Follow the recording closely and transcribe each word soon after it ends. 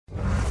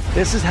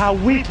This is how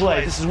we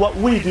play. This is what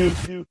we do.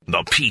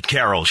 The Pete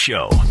Carroll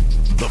Show.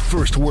 The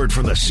first word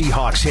from the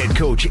Seahawks head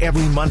coach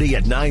every Monday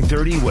at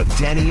 9:30 with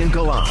Danny and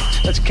Gallant.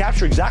 Let's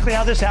capture exactly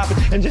how this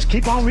happened and just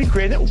keep on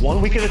recreating it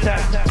 1 week at a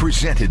time.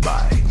 Presented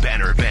by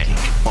Banner Bank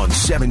on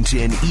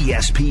 710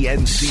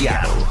 ESPN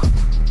Seattle.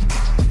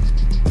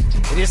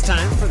 It is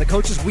time for the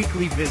Coach's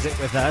Weekly Visit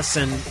with us.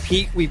 And,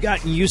 Pete, we've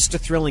gotten used to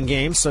thrilling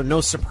games, so no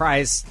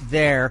surprise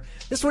there.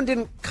 This one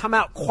didn't come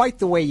out quite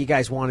the way you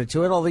guys wanted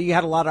to it, although you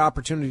had a lot of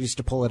opportunities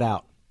to pull it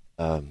out.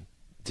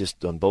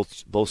 Just on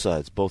both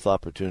sides, both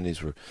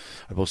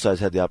sides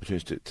had the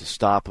opportunities to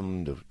stop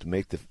them, to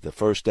make the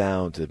first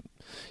down, to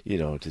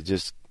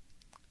just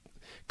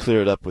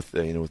clear it up with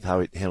with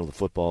how he handled the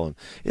football. And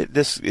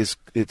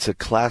it's a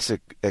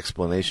classic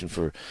explanation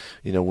for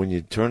when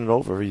you turn it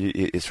over,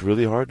 it's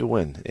really hard to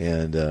win.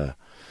 And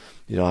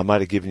I might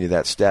have given you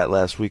that stat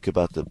last week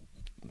about the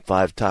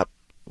 5 top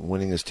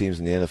winningest teams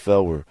in the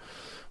NFL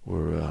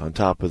were on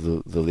top of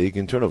the league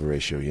in turnover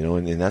ratio,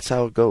 and that's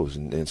how it goes.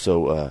 And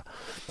so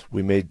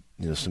we made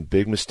some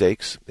big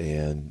mistakes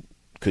and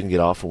couldn't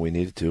get off when we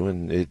needed to,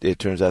 and it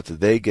turns out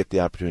that they get the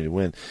opportunity to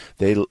win.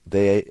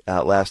 They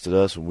outlasted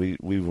us, and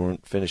we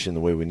weren't finishing the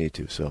way we need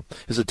to. So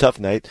it was a tough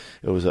night.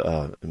 It was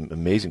an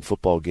amazing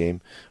football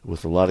game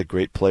with a lot of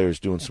great players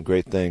doing some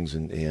great things,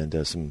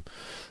 and some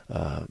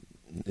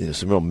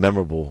real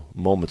memorable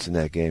moments in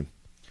that game.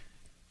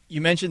 You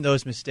mentioned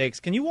those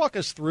mistakes. Can you walk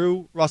us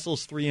through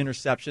Russell's 3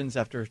 interceptions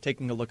after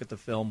taking a look at the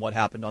film? What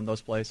happened on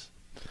those plays?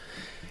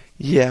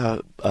 Yeah,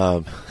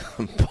 I'm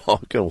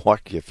going to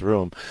walk you through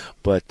them,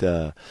 but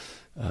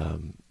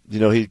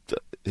he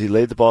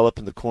laid the ball up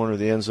in the corner of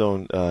the end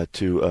zone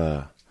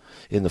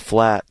in the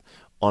flat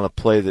on a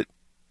play that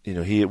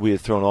we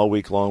had thrown all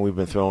week long. We've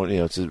been throwing,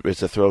 it's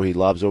a throw he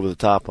lobs over the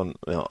top on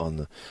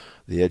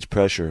the edge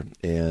pressure,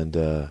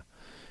 and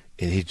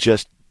he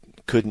just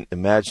couldn't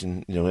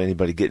imagine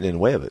anybody getting in the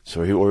way of it,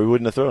 or he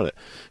wouldn't have thrown it.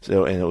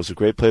 So, and it was a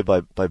great play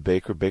by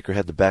Baker. Baker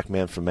had the back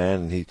man for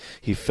man, and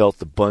he felt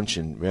the bunch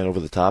and ran over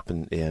the top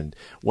and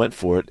went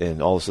for it,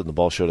 and all of a sudden the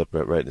ball showed up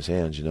right in his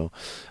hands. So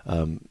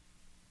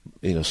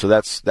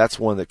that's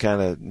one that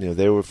kind of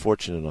they were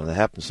fortunate on. That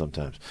happens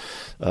sometimes.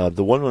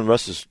 The one when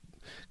Russ is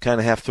kind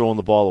of half throwing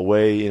the ball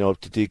away,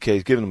 up to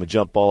DK, giving him a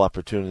jump ball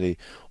opportunity,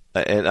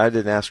 and I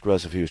didn't ask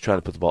Russ if he was trying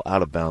to put the ball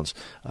out of bounds.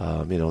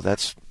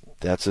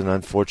 That's an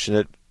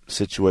unfortunate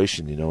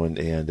situation,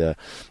 and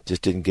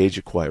just didn't gauge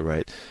it quite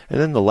right.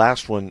 And then the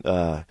last one,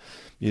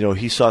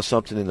 he saw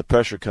something in the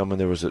pressure coming.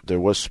 There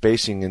was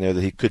spacing in there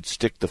that he could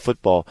stick the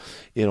football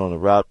in on the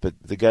route, but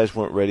the guys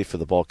weren't ready for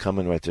the ball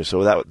coming right there.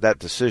 So that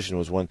decision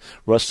was when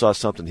Russ saw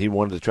something, he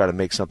wanted to try to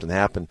make something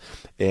happen,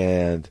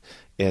 and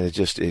it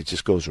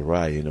just goes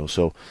awry,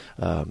 So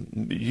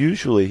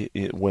usually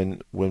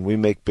when we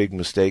make big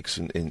mistakes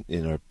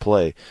in our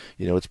play,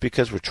 it's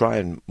because we're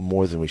trying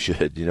more than we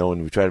should,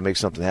 and we try to make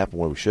something happen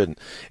where we shouldn't.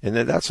 And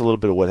then that's a little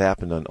bit of what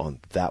happened on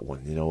that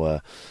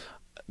one,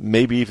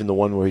 Maybe even the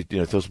one where he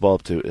throws the ball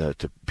up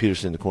to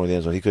Peterson in the corner of the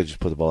end zone. He could just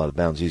put the ball out of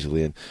bounds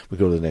easily, and we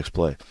go to the next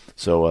play.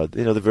 So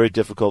they're very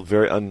difficult,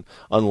 very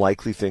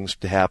unlikely things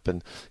to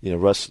happen.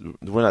 Russ.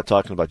 We're not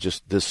talking about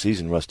just this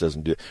season. Russ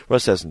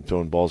hasn't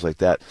thrown balls like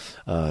that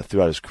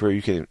throughout his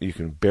career. You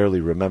can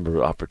barely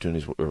remember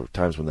opportunities or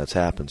times when that's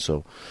happened.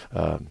 So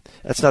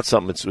that's not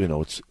something.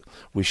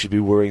 We should be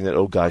worrying that,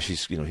 oh gosh,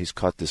 he's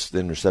caught this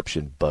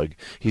interception bug.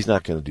 He's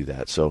not going to do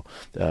that. So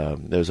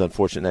it was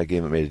unfortunate in that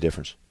game. It made a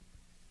difference.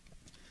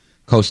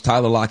 Coach,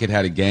 Tyler Lockett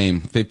had a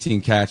game,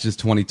 15 catches,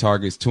 20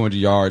 targets, 200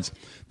 yards.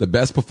 The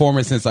best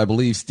performance since, I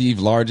believe, Steve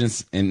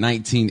Largent's in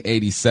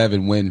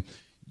 1987. When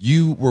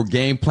you were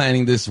game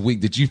planning this week,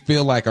 did you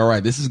feel like, all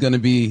right, this is going to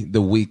be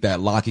the week that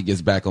Lockett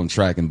gets back on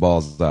track and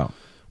balls out?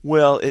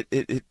 Well,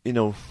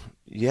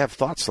 you have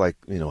thoughts like,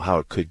 how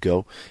it could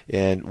go.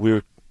 And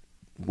we're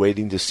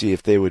waiting to see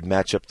if they would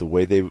match up the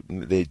way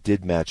they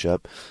did match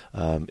up.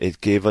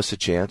 It gave us a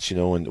chance,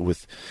 and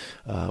with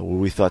where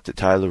we thought that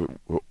Tyler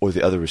or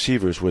the other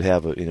receivers would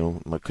have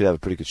could have a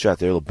pretty good shot.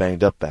 They're a little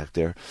banged up back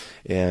there,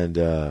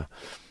 and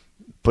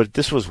but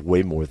this was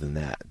way more than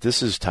that.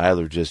 This is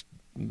Tyler just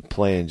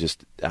playing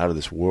just out of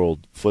this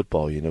world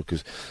football,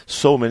 because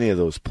so many of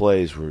those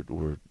plays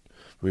were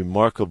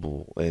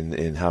remarkable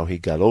in how he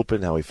got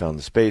open, how he found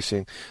the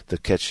spacing, the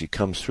catch he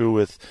comes through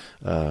with.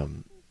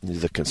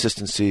 The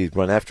consistency,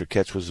 run after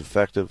catch was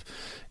effective,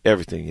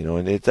 everything,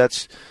 and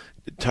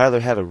Tyler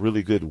had a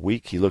really good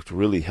week. He looked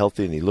really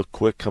healthy and he looked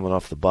quick coming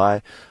off the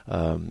bye.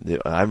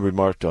 I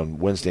remarked on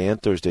Wednesday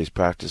and Thursday's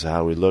practice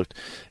how he looked,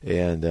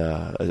 and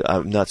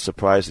I'm not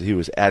surprised that he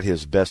was at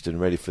his best and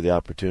ready for the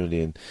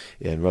opportunity.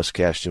 And Russ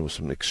cashed in with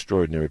some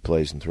extraordinary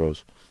plays and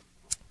throws.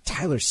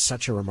 Tyler's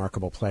such a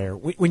remarkable player.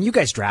 When you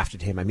guys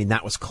drafted him,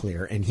 that was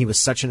clear, and he was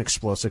such an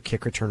explosive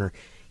kick returner.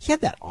 He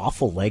had that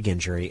awful leg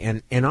injury,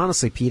 and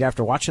honestly, Pete,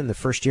 after watching the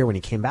first year when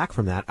he came back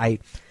from that, I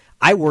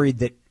worried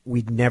that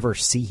we'd never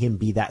see him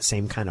be that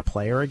same kind of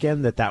player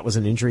again, that was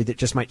an injury that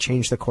just might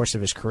change the course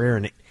of his career,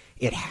 and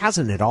it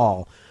hasn't at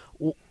all.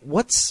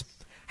 What's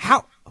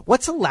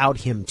allowed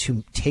him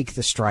to take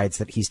the strides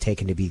that he's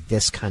taken to be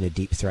this kind of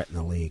deep threat in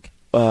the league?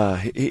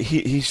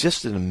 He's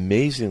just an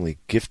amazingly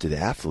gifted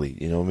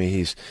athlete. You know, I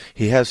mean,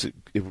 he has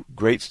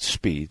great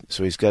speed,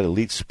 so he's got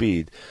elite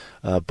speed.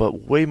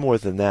 But way more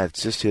than that,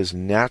 it's just his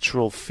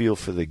natural feel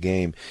for the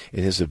game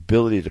and his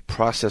ability to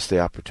process the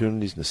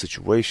opportunities and the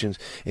situations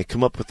and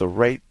come up with the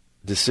right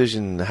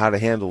decision on how to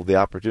handle the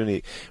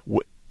opportunity.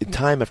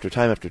 Time after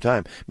time after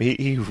time. I mean,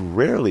 he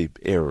rarely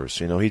errs.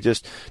 You know, he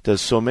just does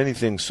so many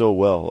things so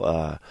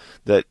well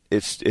that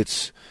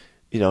it's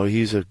you know,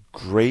 he's a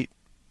great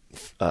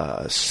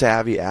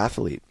savvy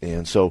athlete,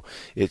 and so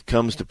it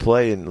comes to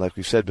play. And like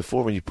we said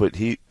before, when you put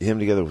him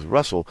together with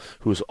Russell,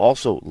 who is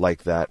also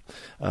like that,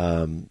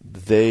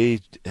 they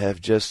have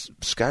just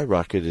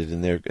skyrocketed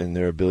in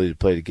their ability to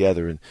play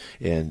together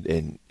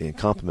and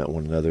complement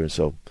one another. And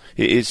so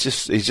he's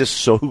just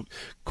so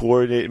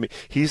coordinated. I mean,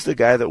 he's the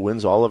guy that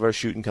wins all of our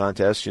shooting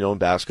contests, you know, in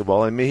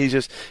basketball. I mean,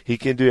 he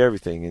can do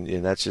everything,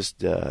 and that's just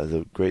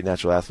the great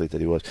natural athlete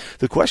that he was.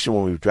 The question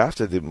when we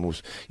drafted him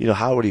was, you know,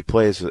 how would he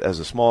play as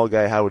a small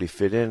guy? How would he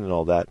fit in and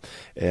all that?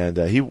 And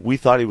we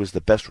thought he was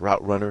the best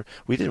route runner.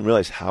 We didn't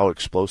realize how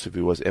explosive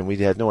he was, and we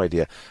had no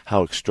idea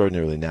how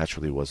extraordinarily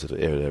natural he was at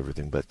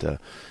everything. But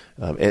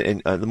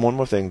and one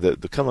more thing,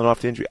 the coming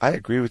off the injury, I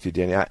agree with you,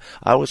 Danny.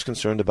 I was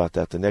concerned about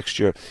that the next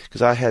year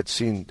because I had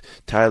seen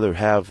Tyler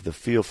have the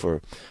feel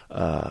for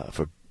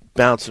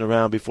bouncing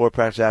around before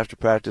practice, after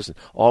practice, and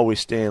always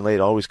staying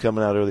late, always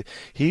coming out early.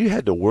 He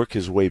had to work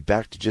his way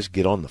back to just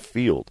get on the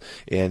field,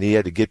 and he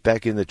had to get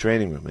back in the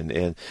training room.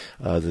 And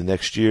the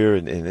next year,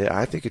 and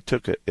I think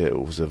it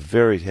was a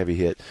very heavy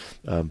hit,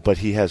 but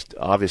he has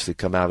obviously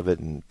come out of it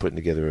and putting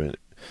together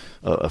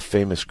a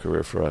famous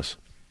career for us.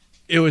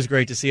 It was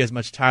great to see as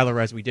much Tyler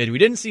as we did. We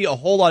didn't see a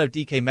whole lot of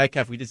DK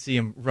Metcalf. We did see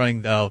him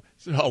running, though,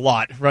 a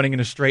lot, running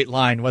in a straight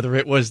line, whether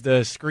it was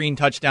the screen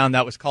touchdown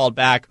that was called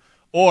back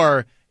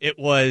or it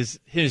was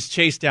his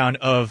chase down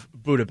of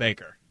Budda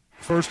Baker.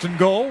 First and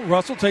goal.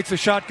 Russell takes a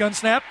shotgun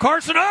snap.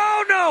 Carson,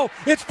 oh no!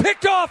 It's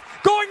picked off.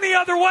 Going the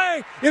other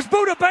way is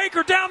Budda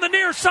Baker down the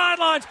near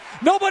sidelines.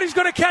 Nobody's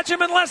going to catch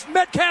him unless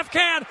Metcalf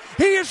can.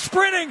 He is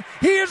sprinting.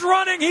 He is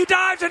running. He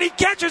dives and he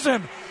catches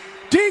him.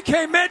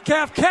 DK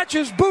Metcalf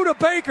catches Budda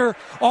Baker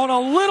on a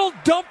little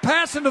dump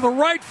pass into the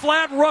right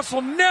flat.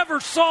 Russell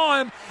never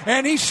saw him,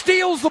 and he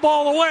steals the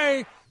ball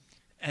away.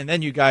 And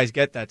then you guys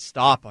get that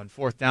stop on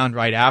fourth down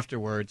right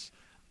afterwards.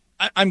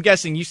 I'm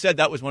guessing you said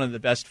that was one of the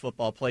best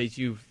football plays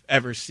you've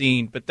ever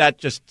seen, but that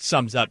just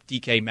sums up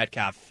DK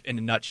Metcalf in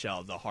a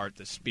nutshell, the heart,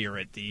 the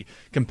spirit, the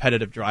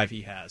competitive drive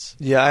he has.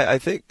 Yeah, I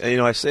think, you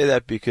know, I say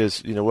that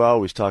because, you know, we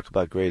always talk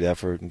about great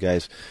effort and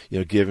guys, you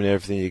know, giving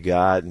everything you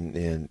got,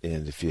 and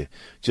if you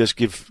just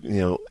give,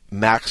 you know,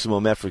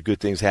 maximum effort, good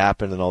things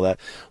happen and all that.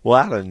 Well,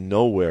 out of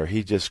nowhere,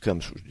 he just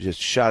comes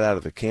shot out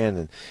of a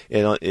cannon,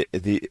 and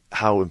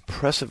how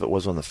impressive it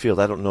was on the field.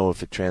 I don't know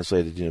if it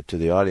translated, you know, to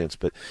the audience,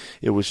 but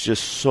it was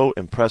just so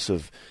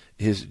impressive.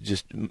 His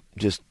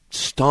just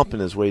stomping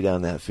his way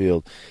down that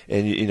field,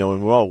 and you know,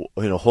 and we're all,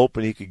 you know,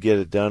 hoping he could get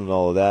it done and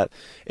all of that,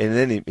 and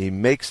then he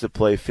makes the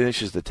play,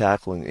 finishes the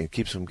tackling, and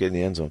keeps him getting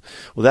the end zone.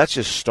 Well, that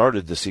just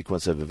started the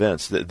sequence of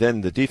events.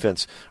 Then the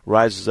defense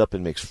rises up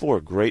and makes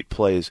 4 great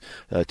plays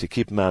to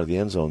keep him out of the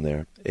end zone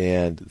there,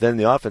 and then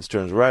the offense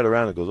turns right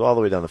around and goes all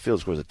the way down the field,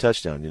 scores a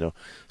touchdown. You know,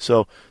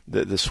 so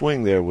the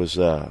swing there was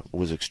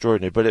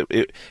extraordinary, but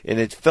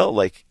it felt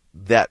like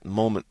that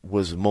moment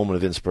was a moment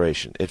of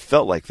inspiration. It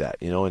felt like that,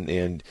 you know,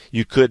 and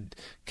you could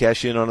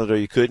cash in on it or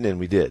you couldn't, and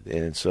we did.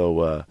 And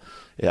so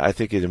yeah, I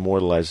think it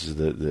immortalizes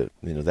the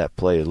you know, that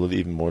play a little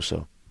even more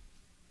so.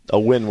 A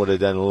win would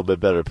have done a little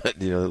bit better,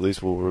 but, you know, at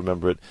least we'll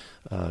remember it,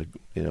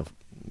 you know,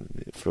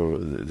 for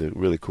the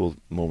really cool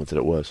moment that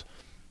it was.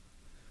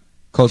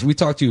 Coach, we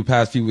talked to you the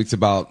past few weeks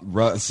about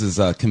Russ's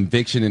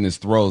conviction in his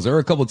throws. There were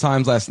a couple of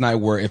times last night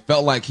where it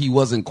felt like he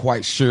wasn't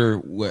quite sure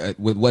with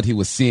what he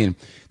was seeing.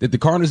 Did the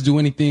Cardinals do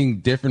anything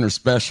different or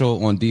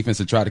special on defense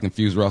to try to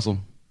confuse Russell?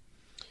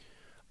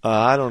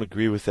 I don't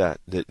agree with that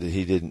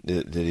he didn't,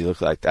 that he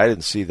looked like. I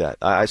didn't see that.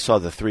 I saw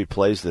the 3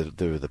 plays,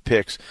 the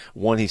picks.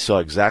 One, he saw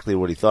exactly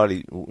what he thought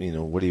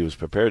what he was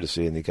prepared to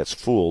see, and he gets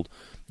fooled.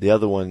 The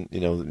other one, you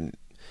know,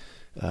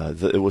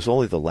 it was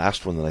only the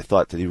last one that I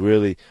thought that he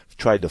really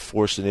tried to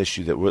force an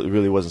issue that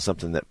really wasn't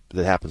something that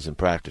happens in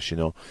practice, you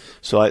know.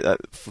 So I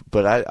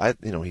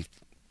you know, he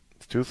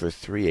threw for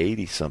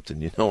 380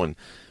 something, you know, and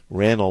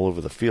ran all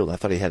over the field. I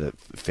thought he had a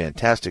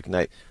fantastic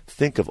night.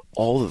 Think of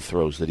all the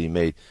throws that he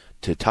made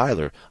to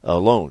Tyler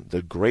alone,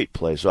 the great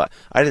plays. So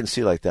I didn't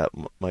see like that,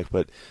 Mike,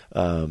 but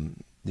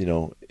you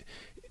know,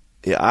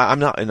 yeah, I'm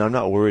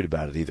not worried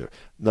about it either.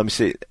 Let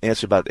me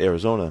answer about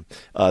Arizona.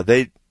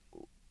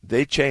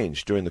 They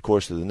changed during the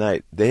course of the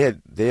night. They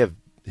have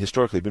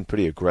historically been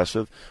pretty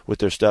aggressive with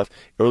their stuff.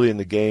 Early in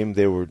the game,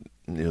 they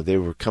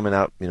were coming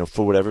out, you know,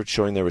 for whatever,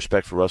 showing their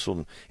respect for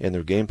Russell and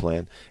their game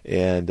plan,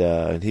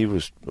 and he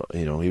was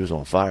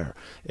on fire.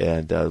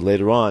 And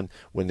later on,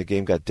 when the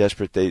game got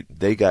desperate,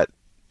 they got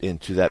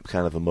into that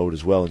kind of a mode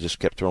as well and just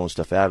kept throwing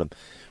stuff at him.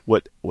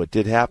 What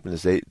did happen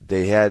is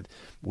they had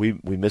we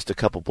missed a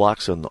couple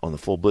blocks on the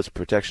full blitz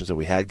protections that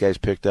we had guys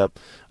picked up.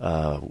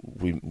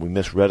 We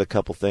misread a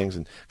couple things,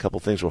 and a couple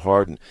things were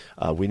hard,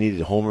 and we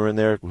needed Homer in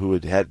there who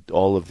had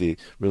all of the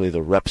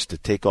reps to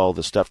take all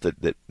the stuff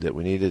that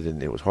we needed,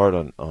 and it was hard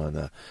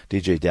on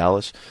DJ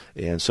Dallas,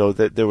 and so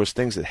there was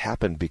things that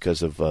happened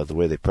because of the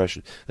way they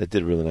pressured that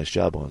did a really nice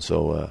job on.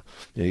 So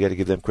you got to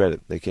give them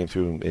credit. They came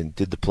through and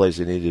did the plays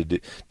they needed to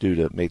do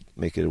to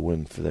make it a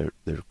win for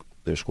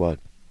their squad.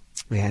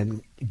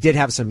 And did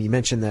have some. You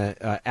mentioned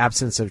the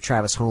absence of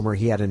Travis Homer.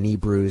 He had a knee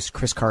bruise.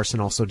 Chris Carson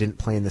also didn't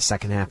play in the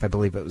second half. I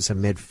believe it was a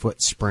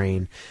mid-foot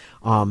sprain.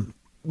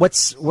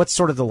 What's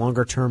sort of the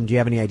longer term? Do you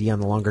have any idea on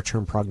the longer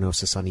term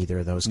prognosis on either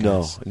of those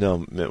guys?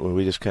 No.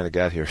 We just kind of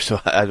got here, so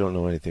I don't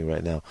know anything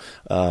right now.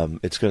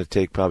 It's going to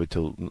take probably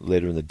till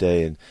later in the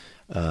day, and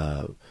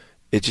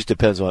it just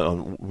depends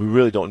on. We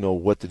really don't know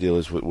what the deal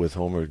is with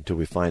Homer until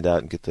we find out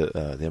and get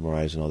the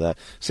MRIs and all that.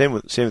 Same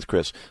with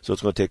Chris. So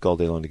it's going to take all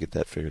day long to get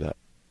that figured out.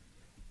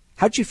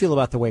 How'd you feel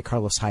about the way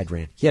Carlos Hyde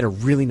ran? He had a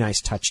really nice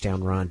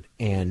touchdown run,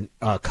 and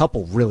a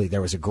couple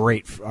there was a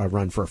great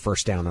run for a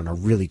first down on a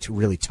really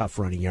tough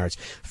running yards.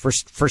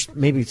 First,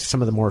 maybe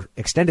some of the more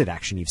extended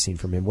action you've seen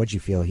from him. How'd you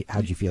feel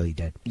he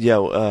did? Yeah,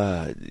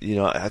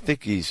 I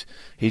think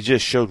he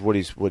just showed what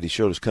he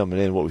showed us coming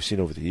in, what we've seen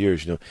over the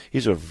years.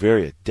 He's a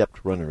very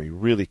adept runner. He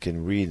really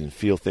can read and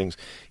feel things.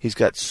 He's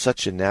got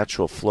such a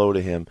natural flow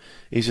to him.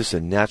 He's just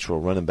a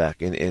natural running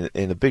back, and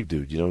a big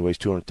dude. He weighs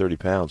 230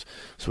 pounds,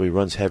 so he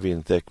runs heavy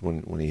and thick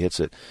when he hits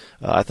it.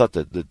 I thought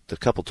that the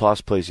couple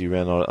toss plays he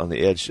ran on the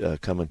edge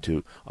coming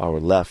to our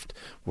left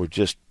were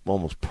just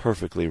almost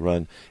perfectly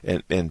run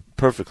and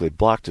perfectly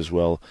blocked as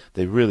well.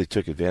 They really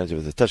took advantage of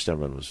it. The touchdown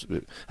run was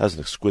an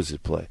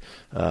exquisite play,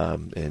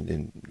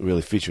 and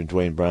really featuring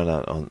Dwayne Brown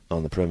out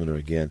on the perimeter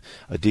again.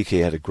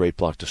 DK had a great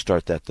block to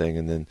start that thing,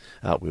 and then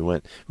out we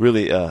went.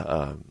 Really,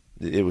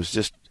 it was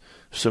just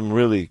some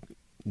really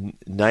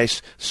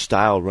nice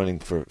style running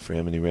for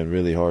him, and he ran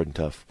really hard and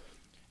tough.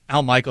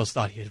 Al Michaels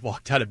thought he had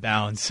walked out of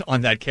bounds on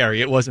that carry.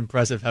 It was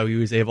impressive how he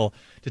was able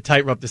to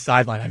tighten up the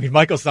sideline. I mean,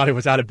 Michaels thought it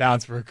was out of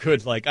bounds for a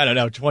good,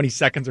 20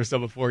 seconds or so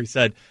before he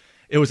said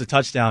it was a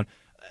touchdown.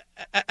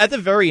 At the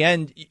very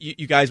end,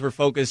 you guys were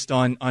focused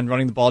on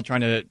running the ball,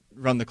 trying to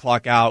run the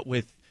clock out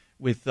with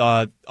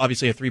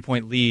obviously a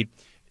 3-point lead.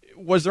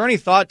 Was there any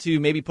thought to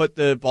maybe put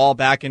the ball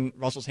back in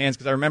Russell's hands?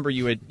 Because I remember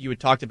you had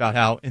talked about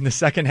how in the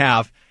second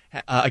half,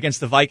 against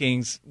the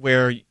Vikings,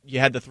 where you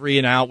had the 3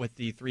 and out with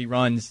the 3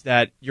 runs,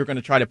 that you're going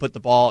to try to put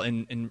the ball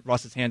in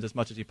Russ's hands as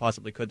much as you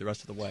possibly could the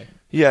rest of the way.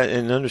 Yeah,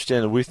 and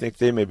understand that we think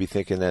they may be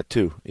thinking that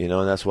too, and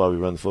that's why we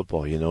run the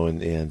football,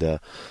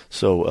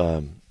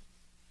 so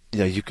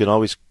you can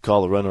always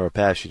call a run or a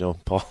pass,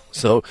 Paul.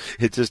 So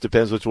it just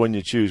depends which one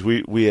you choose.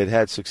 We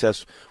had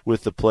success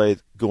with the play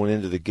going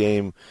into the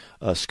game.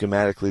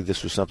 Schematically,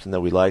 this was something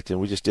that we liked, and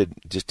we just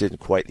didn't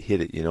quite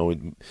hit it,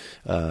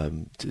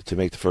 to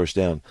make the first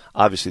down.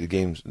 Obviously,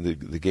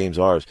 the game's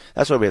ours.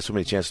 That's why we had so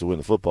many chances to win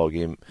the football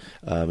game.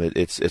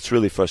 It's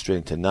really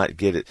frustrating to not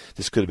get it.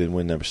 This could have been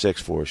win number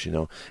 6 for us,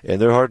 and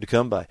they're hard to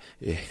come by.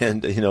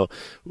 And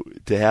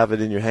to have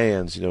it in your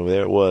hands,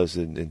 there it was,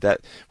 and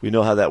that we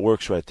know how that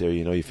works right there.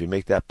 If you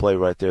make that play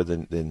right there,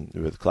 then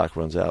the clock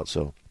runs out.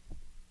 So.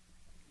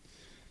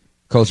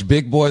 Coach,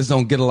 big boys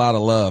don't get a lot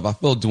of love. I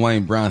feel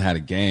Dwayne Brown had a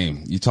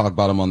game. You talk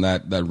about him on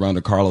that run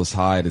to Carlos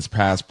Hyde. His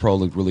pass pro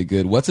looked really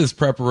good. What's his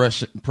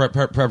preparation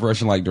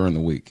like during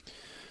the week?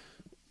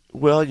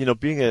 Well,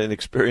 being an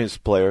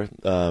experienced player,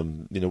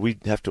 we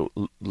have to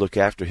look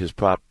after his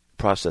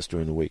process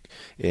during the week,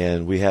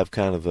 and we have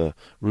kind of a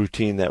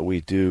routine that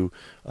we do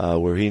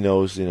where he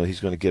knows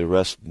he's going to get a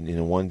rest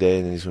one day,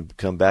 and then he's going to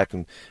come back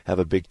and have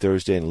a big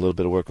Thursday and a little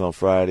bit of work on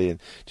Friday,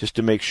 and just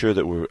to make sure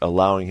that we're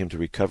allowing him to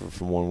recover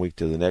from one week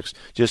to the next,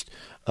 just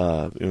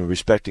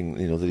respecting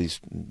that he's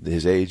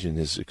his age and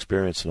his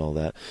experience and all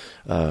that.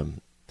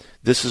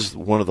 This is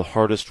one of the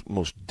hardest,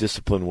 most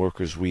disciplined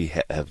workers we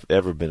have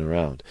ever been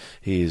around.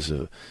 He's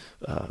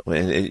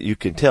and you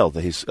can tell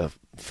that he's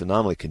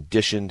phenomenally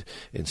conditioned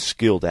and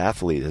skilled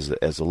athlete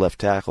as a left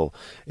tackle,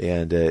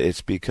 and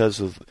it's because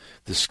of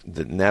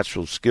the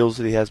natural skills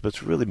that he has, but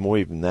it's really more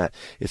even that.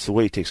 It's the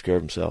way he takes care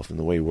of himself and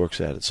the way he works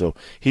at it. So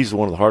he's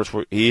one of the hardest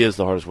work. He is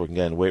the hardest working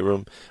guy in the weight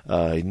room.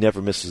 He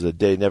never misses a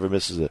day, never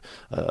misses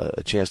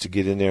a chance to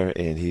get in there,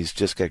 and he's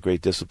just got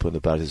great discipline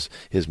about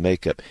his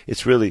makeup.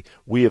 It's really,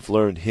 we have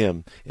learned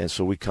him, and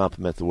so we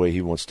complement the way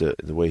he wants to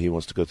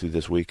go through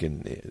this week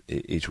and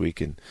each week,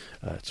 and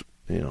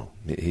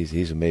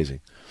he's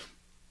amazing.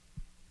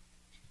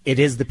 It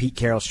is the Pete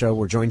Carroll Show.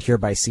 We're joined here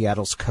by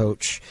Seattle's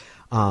coach.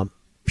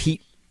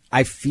 Pete,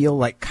 I feel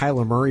like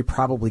Kyler Murray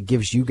probably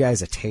gives you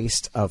guys a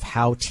taste of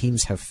how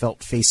teams have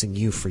felt facing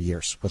you for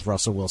years with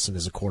Russell Wilson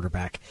as a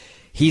quarterback.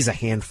 He's a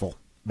handful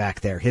back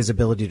there. His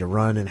ability to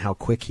run and how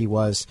quick he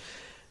was.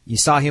 You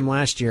saw him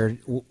last year.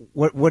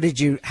 How did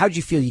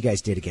you feel you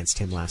guys did against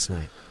him last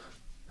night?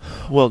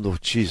 Well, no,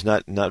 geez,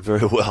 not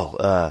very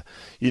well.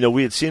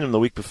 We had seen him the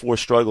week before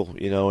struggle,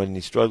 and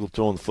he struggled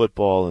throwing the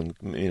football and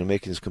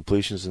making his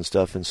completions and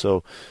stuff. And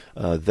so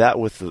that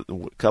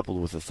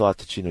coupled with the thought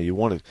that you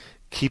want to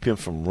keep him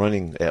from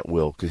running at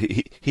will,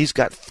 because he's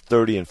got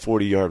 30 and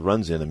 40-yard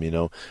runs in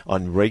him,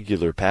 on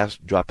regular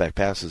drop-back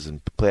passes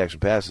and play-action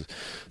passes.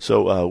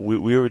 So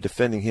we were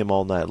defending him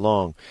all night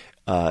long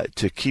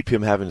to keep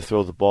him having to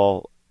throw the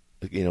ball,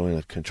 in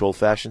a controlled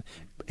fashion.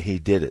 He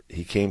did it.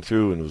 He came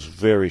through and was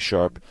very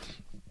sharp.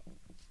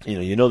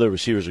 The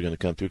receivers are going to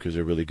come through because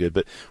they're really good,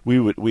 but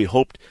we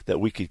hoped that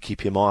we could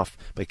keep him off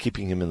by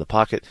keeping him in the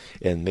pocket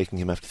and making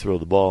him have to throw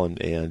the ball,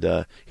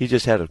 and he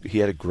just had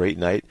a great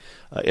night.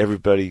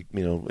 Everybody,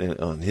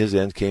 on his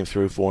end came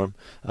through for him.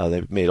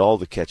 They made all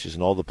the catches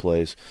and all the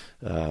plays.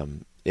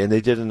 And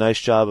they did a nice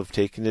job of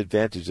taking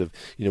advantage of,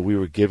 we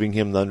were giving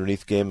him the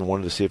underneath game and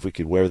wanted to see if we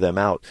could wear them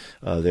out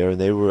there,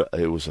 and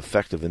it was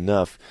effective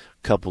enough,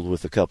 coupled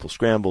with a couple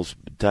scrambles,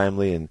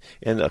 timely,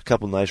 and a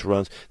couple nice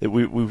runs, that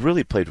we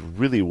really played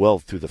really well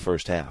through the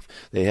first half.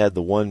 They had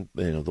the one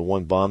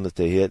bomb that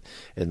they hit,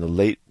 and the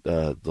late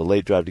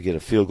drive to get a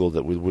field goal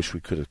that we wish we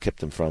could have kept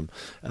them from.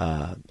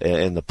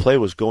 And the play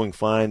was going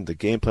fine. The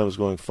game plan was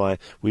going fine.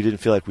 We didn't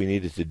feel like we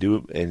needed to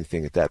do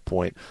anything at that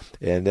point.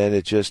 And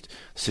then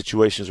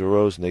situations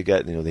arose, and they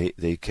got,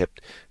 they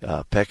kept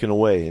pecking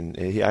away. And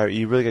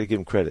you really got to give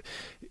him credit.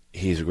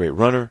 He's a great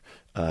runner.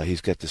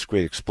 He's got this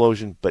great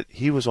explosion, but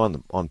he was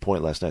on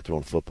point last night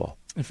throwing football.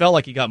 It felt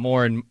like he got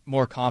more and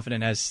more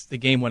confident as the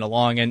game went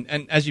along. And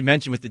as you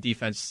mentioned with the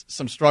defense,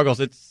 some struggles.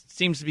 It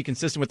seems to be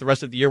consistent with the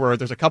rest of the year where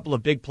there's a couple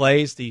of big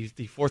plays, the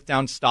fourth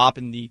down stop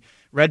in the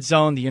red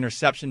zone, the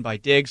interception by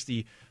Diggs,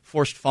 the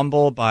forced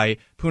fumble by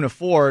Poona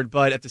Ford,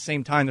 but at the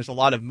same time, there's a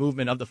lot of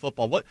movement of the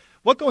football.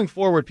 What going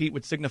forward, Pete,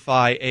 would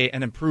signify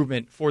an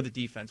improvement for the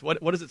defense?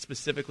 What is it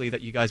specifically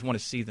that you guys want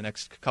to see the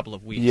next couple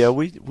of weeks? Yeah,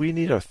 we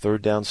need our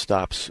third down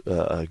stops.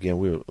 Again,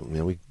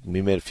 we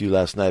made a few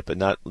last night, but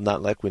not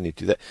like we need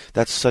to.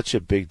 That's such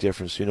a big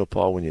difference,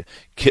 Paul, when you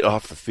get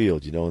off the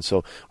field, and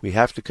so we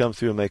have to come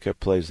through and make our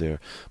plays there.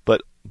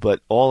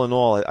 But all in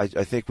all, I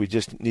think we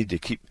just need to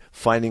keep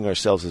finding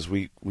ourselves as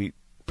we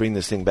bring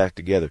this thing back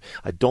together.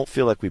 I don't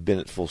feel like we've been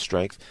at full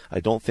strength. I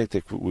don't think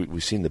that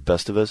we've seen the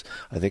best of us.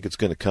 I think it's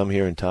going to come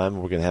here in time,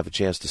 and we're going to have a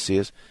chance to see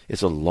us.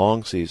 It's a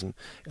long season.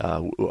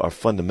 Our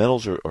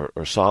fundamentals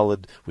are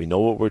solid. We know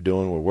what we're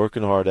doing. We're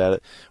working hard at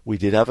it. We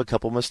did have a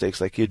couple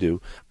mistakes like you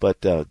do,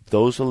 but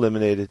those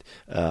eliminated,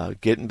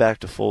 getting back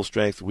to full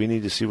strength. We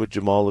need to see what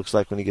Jamal looks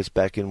like when he gets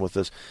back in with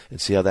us and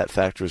see how that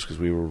factors, because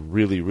we were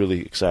really,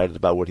 really excited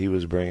about what he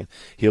was bringing.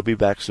 He'll be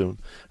back soon.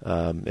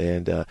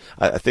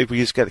 I think we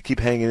just got to keep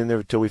hanging in there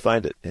until we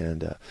find it,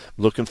 and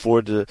looking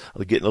forward to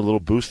getting a little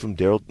boost from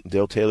Dale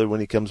Taylor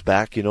when he comes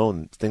back,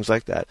 and things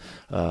like that,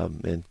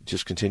 and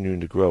just continuing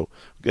to grow.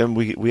 And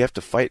we have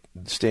to fight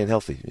staying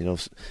healthy.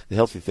 The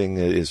healthy thing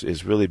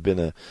is really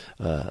been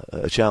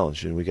a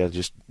challenge, and we got to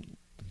just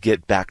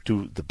get back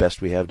to the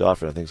best we have to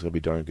offer. I think it's going to be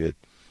darn good.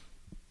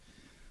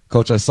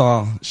 Coach, I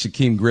saw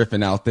Shaquem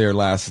Griffin out there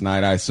last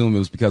night. I assume it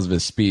was because of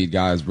his speed.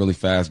 Guy's really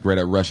fast, great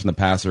at rushing the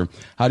passer.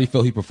 How do you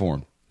feel he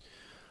performed?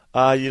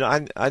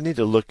 I need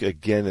to look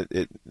again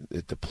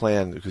at the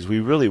plan, because we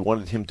really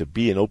wanted him to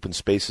be in open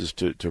spaces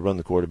to run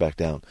the quarterback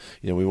down.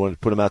 We wanted to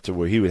put him out there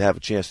where he would have a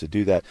chance to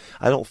do that.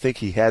 I don't think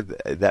he had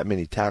that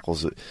many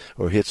tackles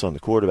or hits on the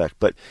quarterback,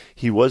 but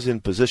he was in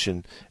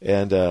position,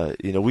 and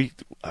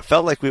I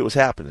felt like it was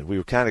happening. We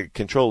were kind of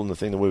controlling the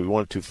thing the way we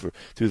wanted to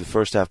through the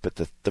first half, but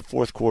the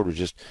fourth quarter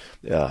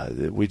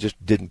we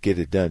just didn't get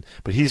it done.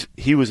 But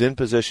he was in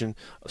position,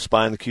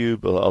 spying the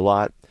cube a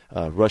lot.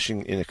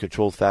 Rushing in a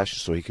controlled fashion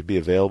so he could be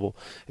available,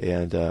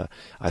 and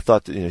I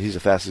thought that he's the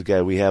fastest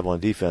guy we have on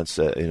defense,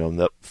 in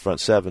the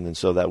front seven, and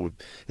so that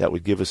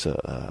would give us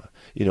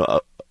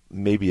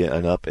maybe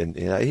an up, and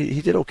he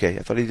did okay.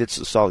 I thought he did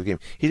a solid game.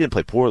 He didn't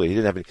play poorly. He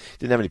didn't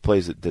have any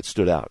plays that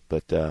stood out,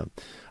 but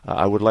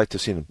I would like to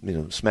see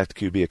him smack the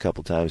QB a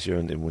couple times here,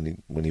 and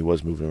when he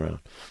was moving around.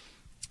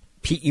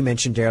 Pete, you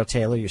mentioned Darrell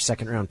Taylor, your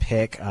second-round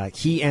pick.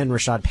 He and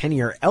Rashad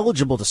Penny are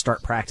eligible to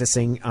start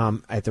practicing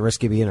at the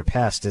risk of being a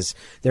pest. Is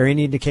there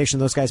any indication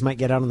those guys might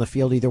get out on the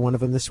field, either one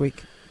of them, this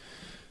week?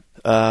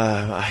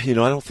 I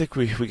don't think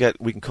we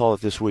can call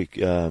it this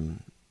week.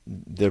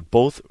 They're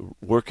both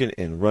working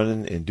and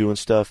running and doing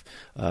stuff.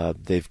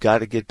 They've got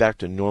to get back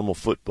to normal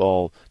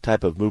football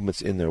type of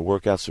movements in their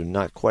workouts. They're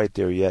not quite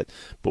there yet,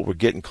 but we're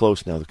getting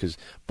close now, because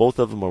both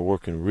of them are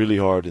working really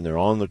hard, and they're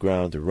on the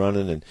ground. They're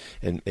running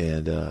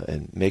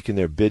and making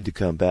their bid to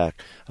come back.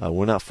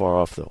 We're not far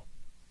off, though.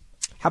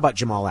 How about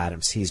Jamal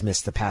Adams? He's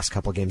missed the past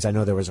couple games. I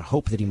know there was a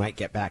hope that he might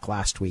get back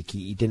last week.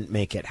 He didn't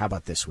make it. How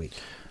about this week?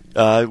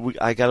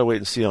 I got to wait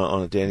and see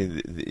on it,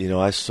 Danny.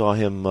 I saw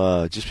him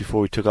just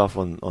before we took off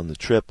on the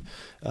trip.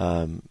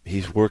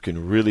 He's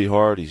working really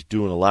hard. He's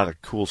doing a lot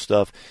of cool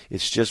stuff.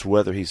 It's just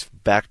whether he's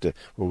back to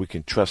where we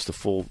can trust the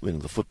full,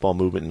 the football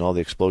movement and all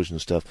the explosion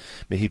and stuff.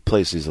 I mean,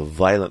 he's a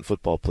violent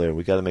football player.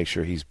 We got to make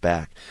sure he's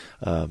back.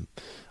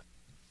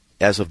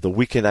 As of the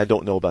weekend, I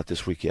don't know about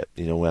this week yet,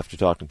 after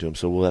talking to him.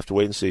 So we'll have to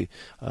wait and see.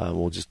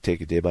 We'll just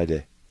take it day by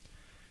day.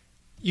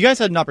 You guys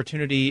had an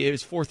opportunity. It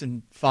was 4th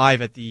and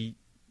 5 at the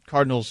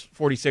Cardinals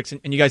 46,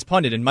 and you guys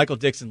punted, and Michael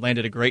Dixon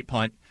landed a great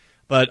punt.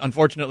 but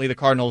unfortunately the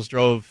Cardinals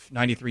drove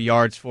 93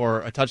 yards for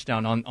a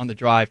touchdown on the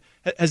drive.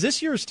 Has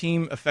this year's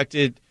team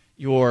affected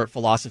your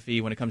philosophy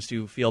when it comes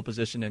to field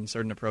position and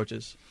certain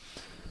approaches?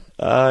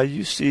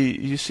 You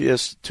see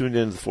us tuned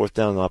into the fourth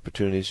down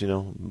opportunities, a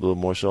little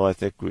more so. I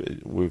think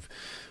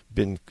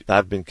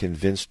I've been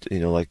convinced,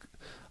 like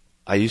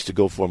I used to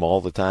go for them all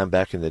the time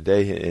back in the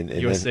day, and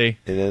USC.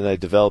 Then I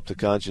developed a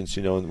conscience,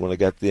 when I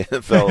got to the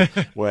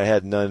NFL, where I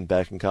had none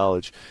back in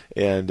college.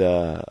 And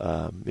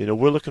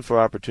we're looking for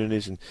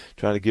opportunities and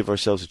trying to give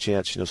ourselves a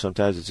chance.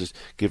 Sometimes it's just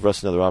give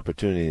Russ another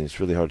opportunity, and it's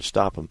really hard to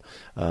stop him.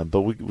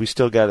 But we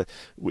still got to.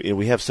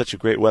 We have such a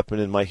great weapon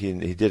in Mikey,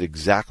 and he did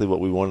exactly what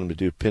we wanted him to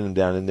do, pin him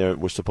down in there.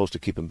 We're supposed to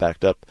keep him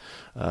backed up.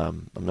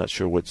 I'm not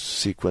sure what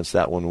sequence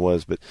that one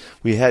was, but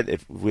we had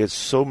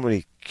so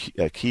many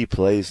key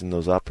plays in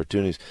those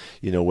opportunities,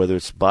 whether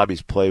it's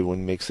Bobby's play when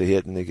he makes a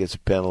hit and he gets a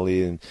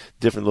penalty, and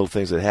different little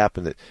things that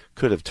happen that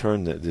could have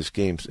turned this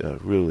game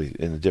really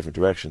in a different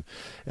direction.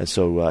 And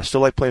so I still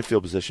like playing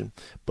field position,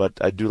 but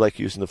I do like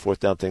using the fourth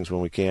down things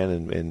when we can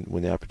and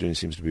when the opportunity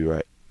seems to be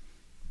right.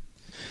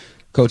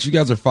 Coach, you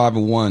guys are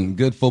 5-1,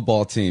 good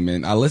football team,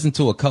 and I listened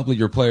to a couple of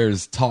your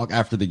players talk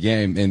after the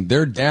game, and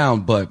they're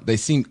down, but they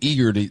seem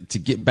eager to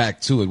get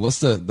back to it. What's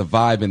the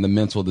vibe and the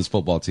mental of this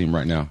football team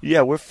right now?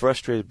 Yeah, we're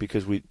frustrated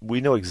because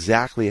we know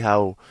exactly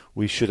how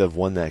we should have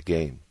won that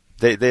game.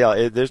 They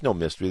are, there's no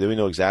mystery. We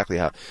know exactly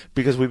how,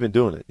 because we've been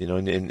doing it,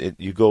 and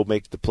you go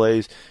make the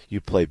plays,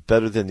 you play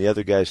better than the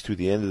other guys through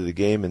the end of the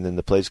game, and then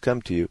the plays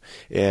come to you,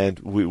 and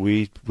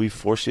we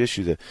force the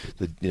issue.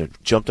 The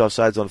jumped off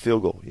sides on a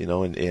field goal,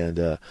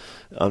 and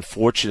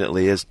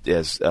unfortunately, as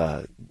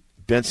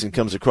Benson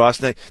comes across,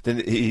 then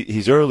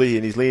he's early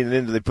and he's leaning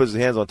into. He puts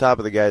his hands on top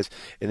of the guys,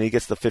 and he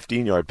gets the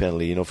 15-yard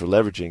penalty, for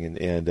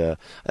leveraging, and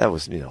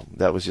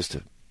that was just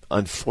an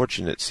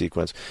unfortunate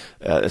sequence.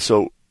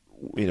 So.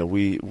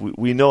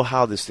 We know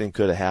how this thing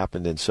could have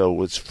happened, and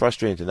so it's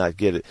frustrating to not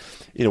get it.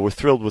 We're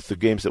thrilled with the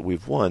games that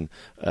we've won.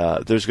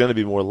 There's going to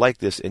be more like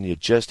this, and you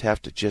just have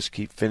to just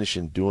keep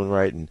finishing, doing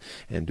right,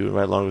 and doing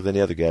right longer than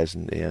the other guys.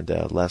 And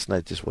last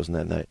night just wasn't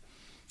that night.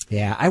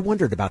 Yeah, I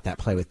wondered about that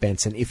play with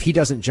Benson. If he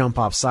doesn't jump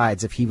off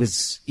sides, if he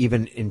was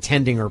even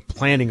intending or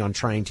planning on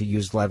trying to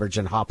use leverage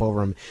and hop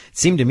over him, it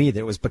seemed to me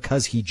that it was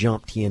because he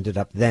jumped, he ended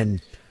up then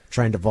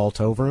trying to vault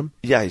over him.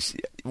 Yeah,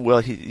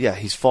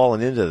 he's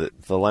fallen into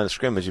the line of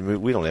scrimmage. I mean,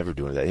 we don't ever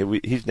do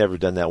that. He's never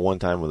done that one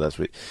time with us.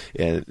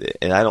 And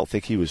I don't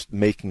think he was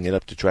making it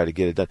up to try to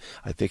get it done.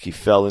 I think he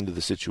fell into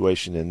the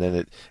situation, and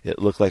then it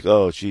looked like,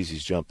 oh, geez,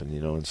 he's jumping,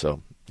 and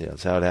so. Yeah,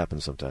 that's how it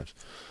happens sometimes.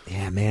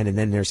 Yeah, man, and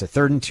then there's a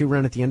 3rd and 2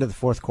 run at the end of the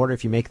fourth quarter.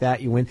 If you make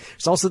that, you win.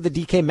 There's also the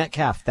DK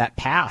Metcalf, that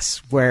pass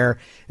where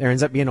there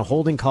ends up being a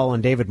holding call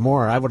on David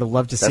Moore. I would have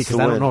loved to see, because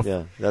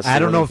I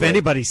don't know if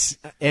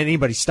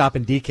anybody's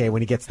stopping DK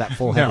when he gets that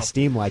full head of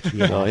steam like he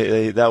had.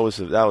 No, that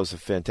was a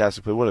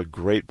fantastic play. What a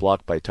great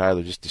block by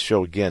Tyler, just to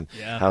show again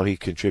how he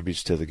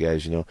contributes to the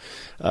guys.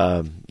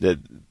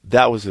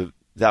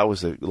 That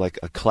was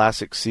a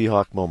classic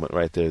Seahawk moment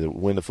right there, to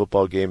win the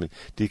football game, and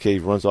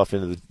DK runs off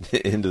into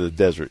the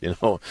desert,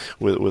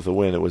 with a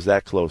win. It was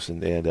that close,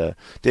 and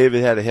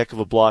David had a heck of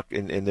a block,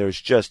 and there's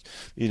just,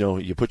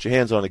 you put your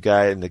hands on a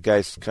guy, and the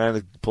guy's kind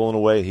of pulling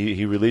away.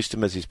 He released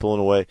him as he's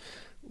pulling away.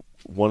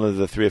 One of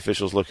the 3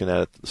 officials looking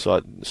at it saw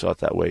it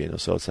that way,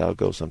 so it's how it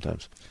goes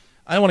sometimes.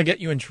 I don't want to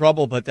get you in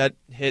trouble, but that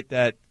hit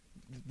that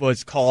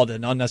was called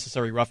an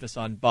unnecessary roughness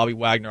on Bobby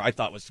Wagner, I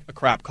thought was a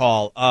crap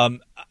call.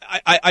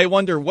 I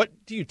wonder, what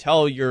do you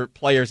tell your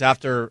players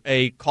after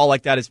a call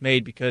like that is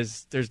made?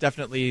 Because there's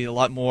definitely a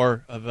lot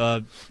more of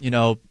a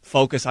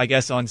focus, I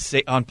guess, on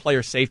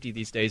player safety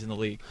these days in the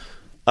league.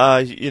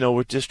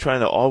 We're just trying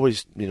to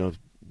always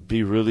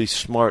be really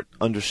smart,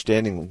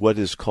 understanding what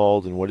is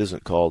called and what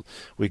isn't called.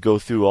 We go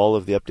through all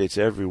of the updates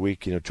every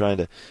week, trying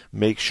to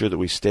make sure that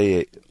we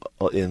stay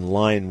in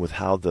line with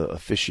how the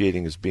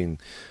officiating is being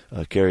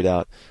carried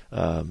out.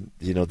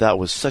 That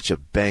was such a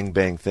bang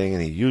thing,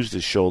 and he used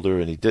his shoulder,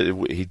 and he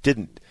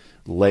didn't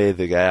lay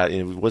the guy out.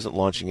 He wasn't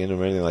launching into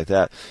him or anything like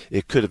that.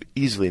 It could have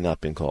easily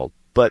not been called.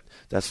 But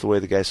that's the way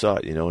the guy saw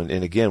it,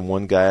 And again,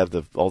 one guy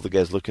all the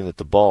guys looking at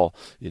the ball,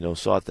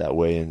 saw it that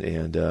way,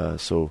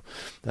 and so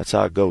that's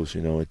how it goes.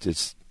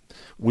 It's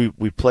we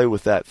play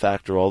with that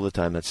factor all the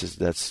time.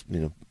 That's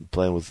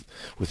playing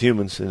with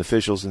humans and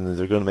officials, and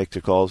they're going to make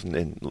their calls,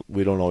 and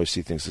we don't always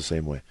see things the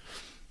same way.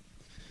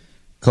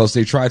 Coach,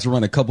 they tried to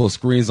run a couple of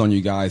screens on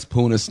you guys.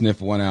 Puna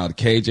sniffed one out.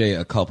 KJ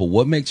a couple.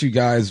 What makes you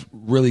guys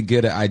really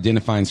good at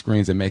identifying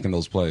screens and making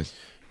those plays?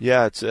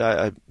 Yeah,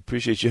 I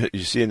appreciate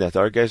you seeing that.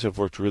 Our guys have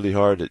worked really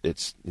hard.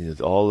 It's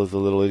all of the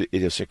little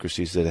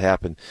idiosyncrasies that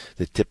happen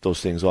that tip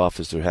those things off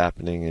as they're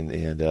happening,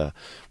 and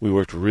we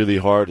worked really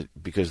hard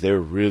because they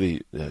were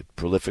really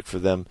prolific for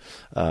them.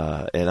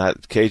 And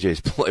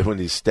KJ's play when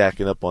he's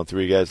stacking up on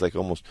 3 guys, like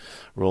almost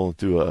rolling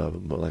through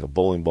like a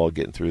bowling ball,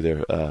 getting through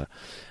there.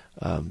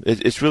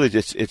 It's really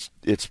just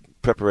it's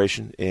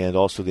preparation and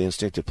also the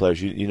instinctive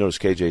players. You notice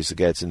KJ's the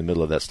guy that's in the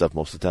middle of that stuff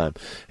most of the time,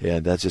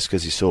 and that's just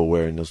because he's so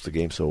aware and knows the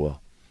game so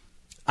well.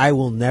 I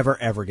will never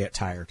ever get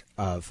tired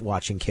of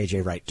watching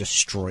KJ Wright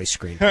destroy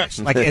screen plays.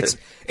 Like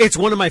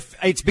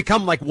it's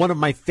become like one of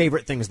my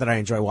favorite things that I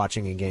enjoy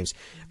watching in games.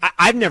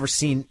 I've never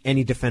seen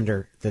any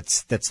defender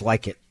that's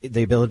like it.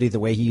 The ability, the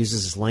way he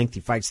uses his length, he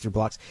fights through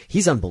blocks.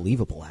 He's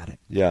unbelievable at it.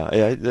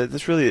 Yeah.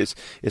 This really is.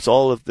 It's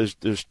all of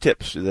there's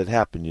tips that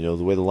happen. You know,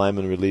 the way the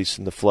lineman release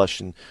and the flush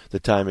and the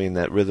timing and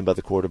that rhythm by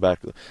the quarterback.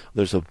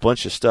 There's a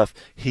bunch of stuff.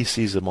 He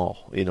sees them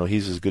all. You know,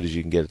 he's as good as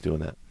you can get at doing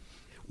that.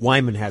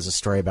 Wyman has a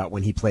story about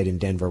when he played in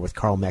Denver with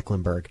Carl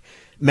Mecklenburg.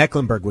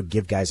 Mecklenburg would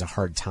give guys a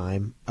hard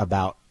time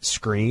about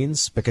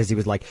screens because he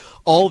was like,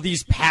 all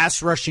these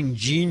pass rushing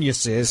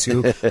geniuses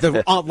who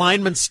the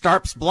lineman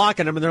starts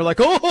blocking them and they're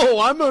like,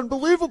 oh, I'm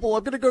unbelievable.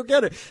 I'm going to go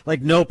get it.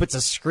 Like, nope, it's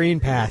a screen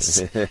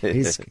pass.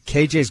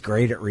 KJ's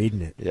great at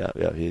reading it.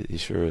 Yeah, he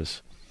sure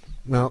is.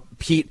 Well,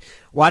 Pete,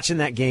 watching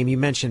that game, you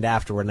mentioned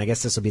afterward, and I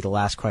guess this will be the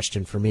last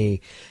question for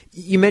me.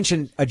 You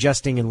mentioned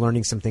adjusting and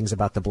learning some things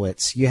about the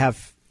blitz. You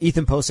have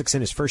Ethan Posix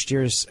in his first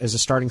year as a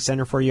starting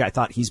center for you. I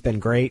thought he's been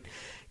great.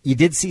 You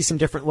did see some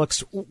different looks.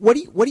 What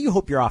do you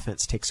hope your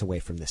offense takes away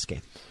from this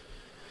game?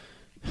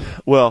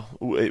 Well,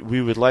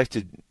 we would like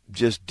to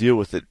just deal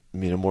with it,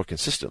 more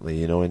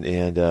consistently,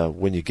 and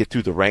when you get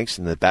through the ranks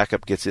and the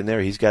backup gets in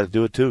there, he's got to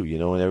do it too,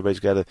 and everybody's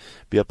got to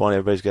be up on it.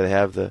 Everybody's got to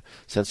have the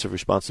sense of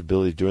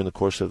responsibility during the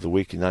course of the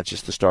week, and not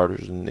just the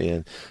starters,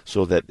 and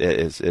so that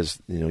as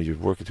you're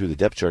working through the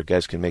depth chart,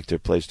 guys can make their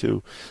plays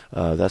too.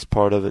 That's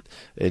part of it,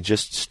 and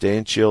just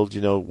staying chilled.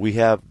 We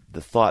have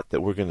the thought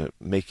that we're going to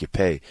make you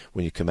pay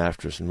when you come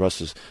after us, and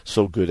Russ is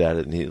so good at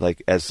it, and he,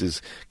 like as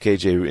is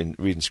KJ in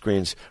reading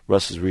screens,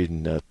 Russ is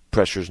reading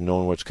pressures and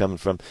knowing where it's coming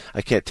from.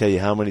 I can't tell you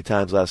how many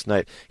times last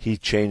night he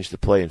changed the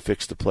play and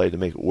fixed the play to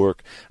make it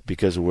work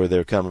because of where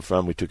they're coming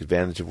from. We took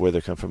advantage of where they're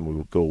coming from. We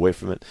would go away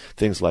from it,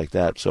 things like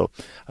that. So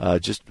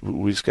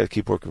we just got to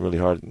keep working really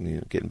hard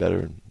and getting better,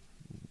 and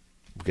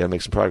we got to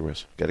make some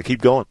progress. Got to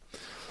keep going.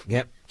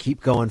 Yep,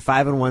 keep going.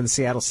 5-1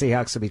 Seattle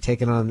Seahawks will be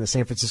taking on the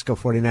San Francisco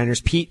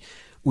 49ers. Pete,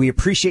 we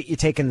appreciate you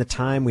taking the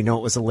time. We know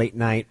it was a late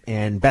night,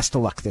 and best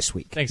of luck this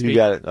week. Thanks, Pete. You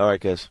got it. All right,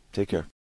 guys. Take care.